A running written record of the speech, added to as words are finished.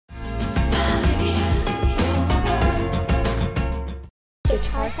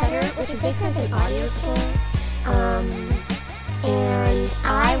Guitar Center, which is basically like an audio store. And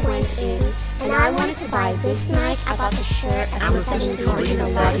I went in, and I wanted to buy this mic. I bought the shirt at Amethyst Corina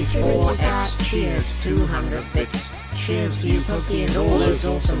 34X, cheers, 200 bits. Cheers to you, Pokey, and all those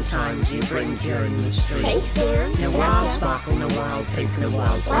awesome times you bring during the stream. Thanks, man. No wild sparkle, no wild pink, no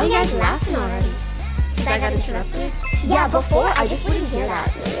wild. Why are you guys laughing already? Because I got interrupted? Yeah, before, I just wouldn't hear that.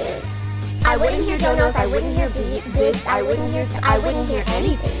 I wouldn't hear donos, I wouldn't hear beats, I wouldn't hear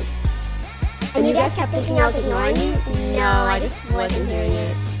anything. And you guys kept thinking I was ignoring you? No, I just wasn't hearing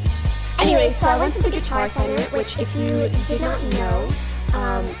it. Anyway, so I went to the Guitar Center, which if you did not know,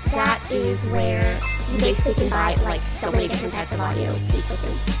 that is where you basically can buy like so many different types of audio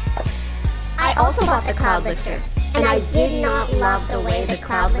equipment. I also bought the Cloud Lifter, and I did not love the way the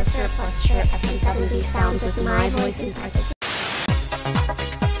Cloud Lifter plus Shirt SM7B sounds with my voice in particular.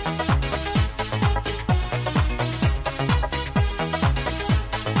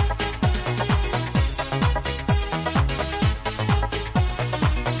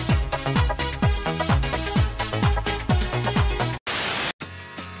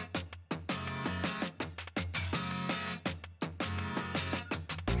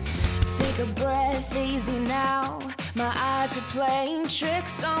 Take a breath, easy now. My eyes are playing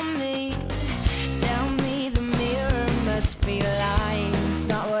tricks on me. Tell me the mirror must be lying. It's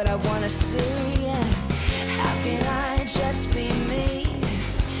not what I wanna see. How can I just be me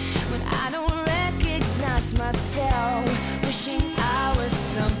when I don't recognize myself? Wishing I was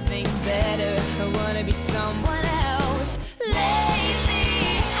something better. I wanna be someone else.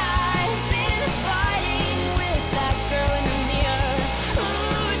 Lately I've been fighting with that girl in the mirror who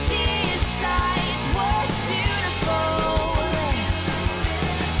decides what's beautiful.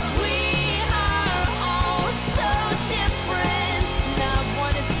 We are all so different, not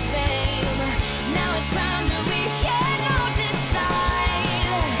one is the same. Now it's time that we can all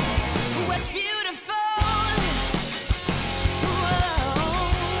decide what's beautiful. Whoa.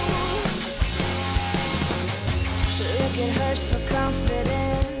 Look at her, so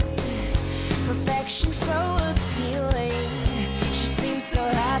confident, perfection so appealing. She seems so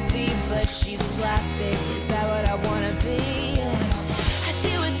happy, but she's plastic. Is that what I wanna be? I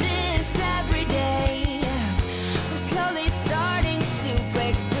deal with this every day. I'm slowly starting to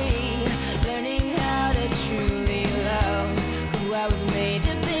break free, learning how to truly love who I was made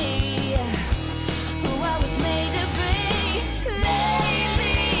to be, who I was made to be.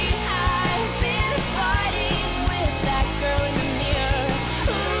 Lately I've been fighting with that girl in the mirror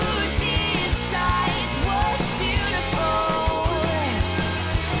who decides what's beautiful.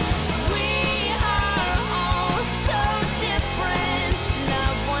 We are all so different,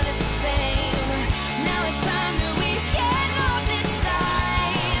 not one is the same. Now it's time that we can all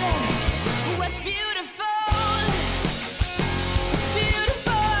decide what's beautiful. What's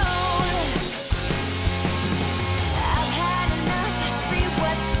beautiful. I've had enough, I see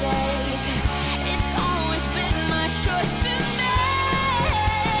what's fake. It's always been my choice to make.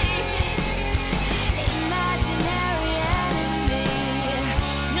 Imaginary enemy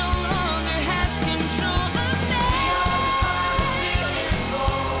no longer has control of me.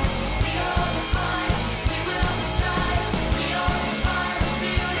 We all define, we will decide. We all define what's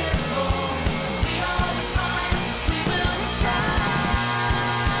beautiful. We all define, we will decide.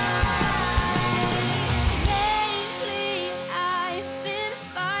 Lately I've been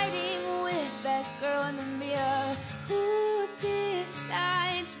fighting with that girl in the mirror who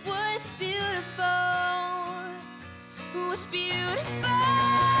decides what's beautiful. What's beautiful.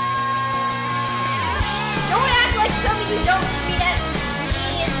 Don't act like some of you don't tweet at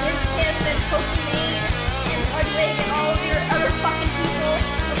me and Liz Kim and Pokemon and Ludwig and all of your other fucking people,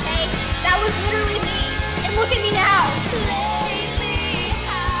 okay? That was literally me, and look at me now! Lately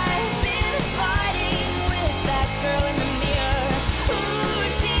I've been fighting with that girl in the mirror who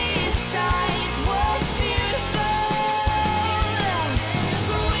decides what's beautiful.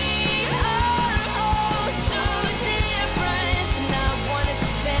 We are all so different, not one is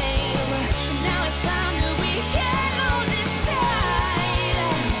the same. Now it's time that we can all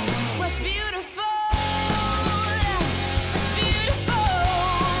decide what's beautiful. What's beautiful.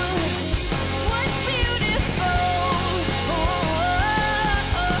 What's beautiful. Oh,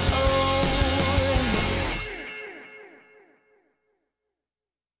 oh, oh, oh.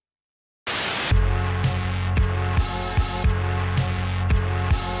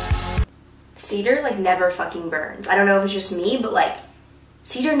 Cedar like never fucking burns. I don't know if it's just me, but like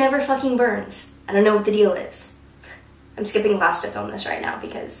cedar never fucking burns. I don't know what the deal is. I'm skipping class to film this right now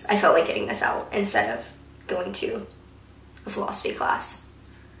because I felt like getting this out instead of going to a philosophy class.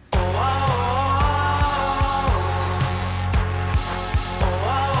 Oh, oh, oh, oh,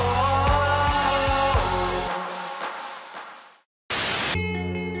 oh.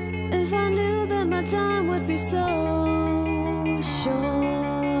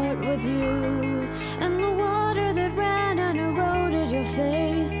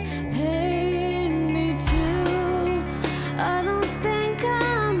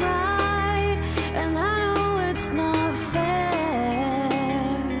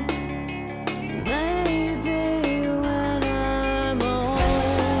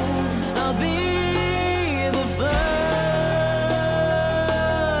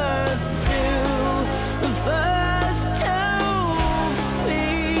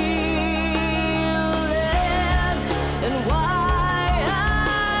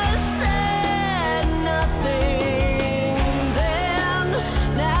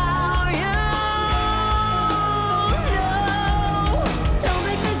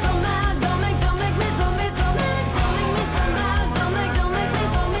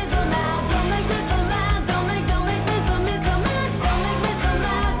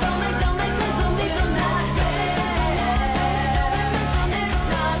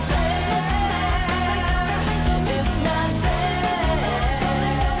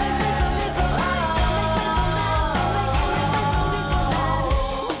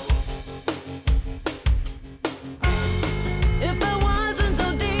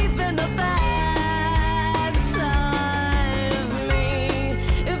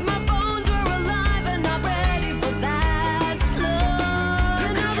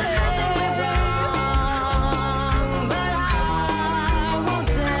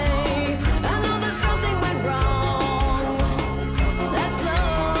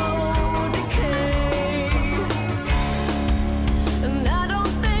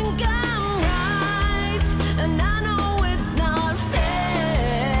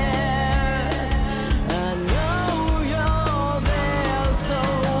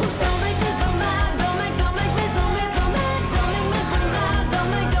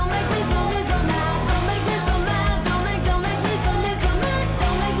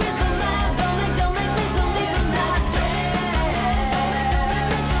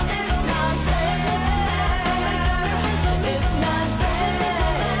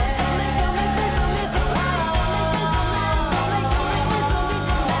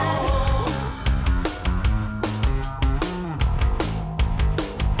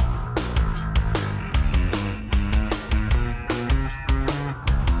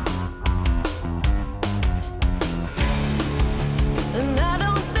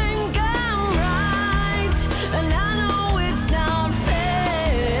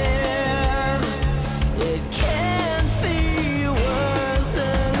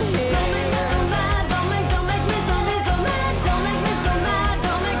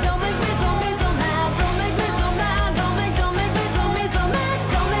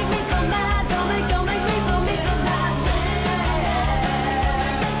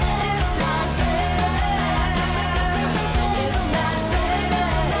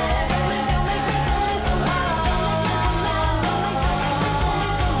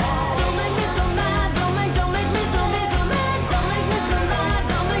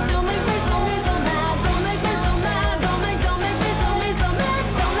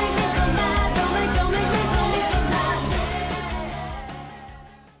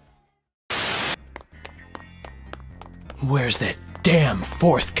 Where's that damn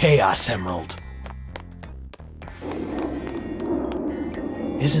fourth Chaos Emerald?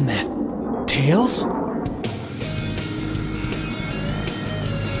 Isn't that Tails? Look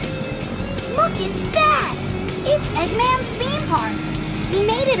at that! It's Eggman's theme park! He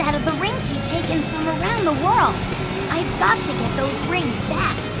made it out of the rings he's taken from around the world. I've got to get those rings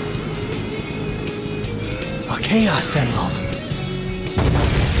back. A Chaos Emerald!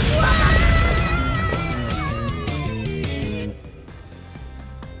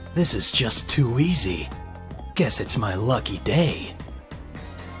 This is just too easy. Guess it's my lucky day.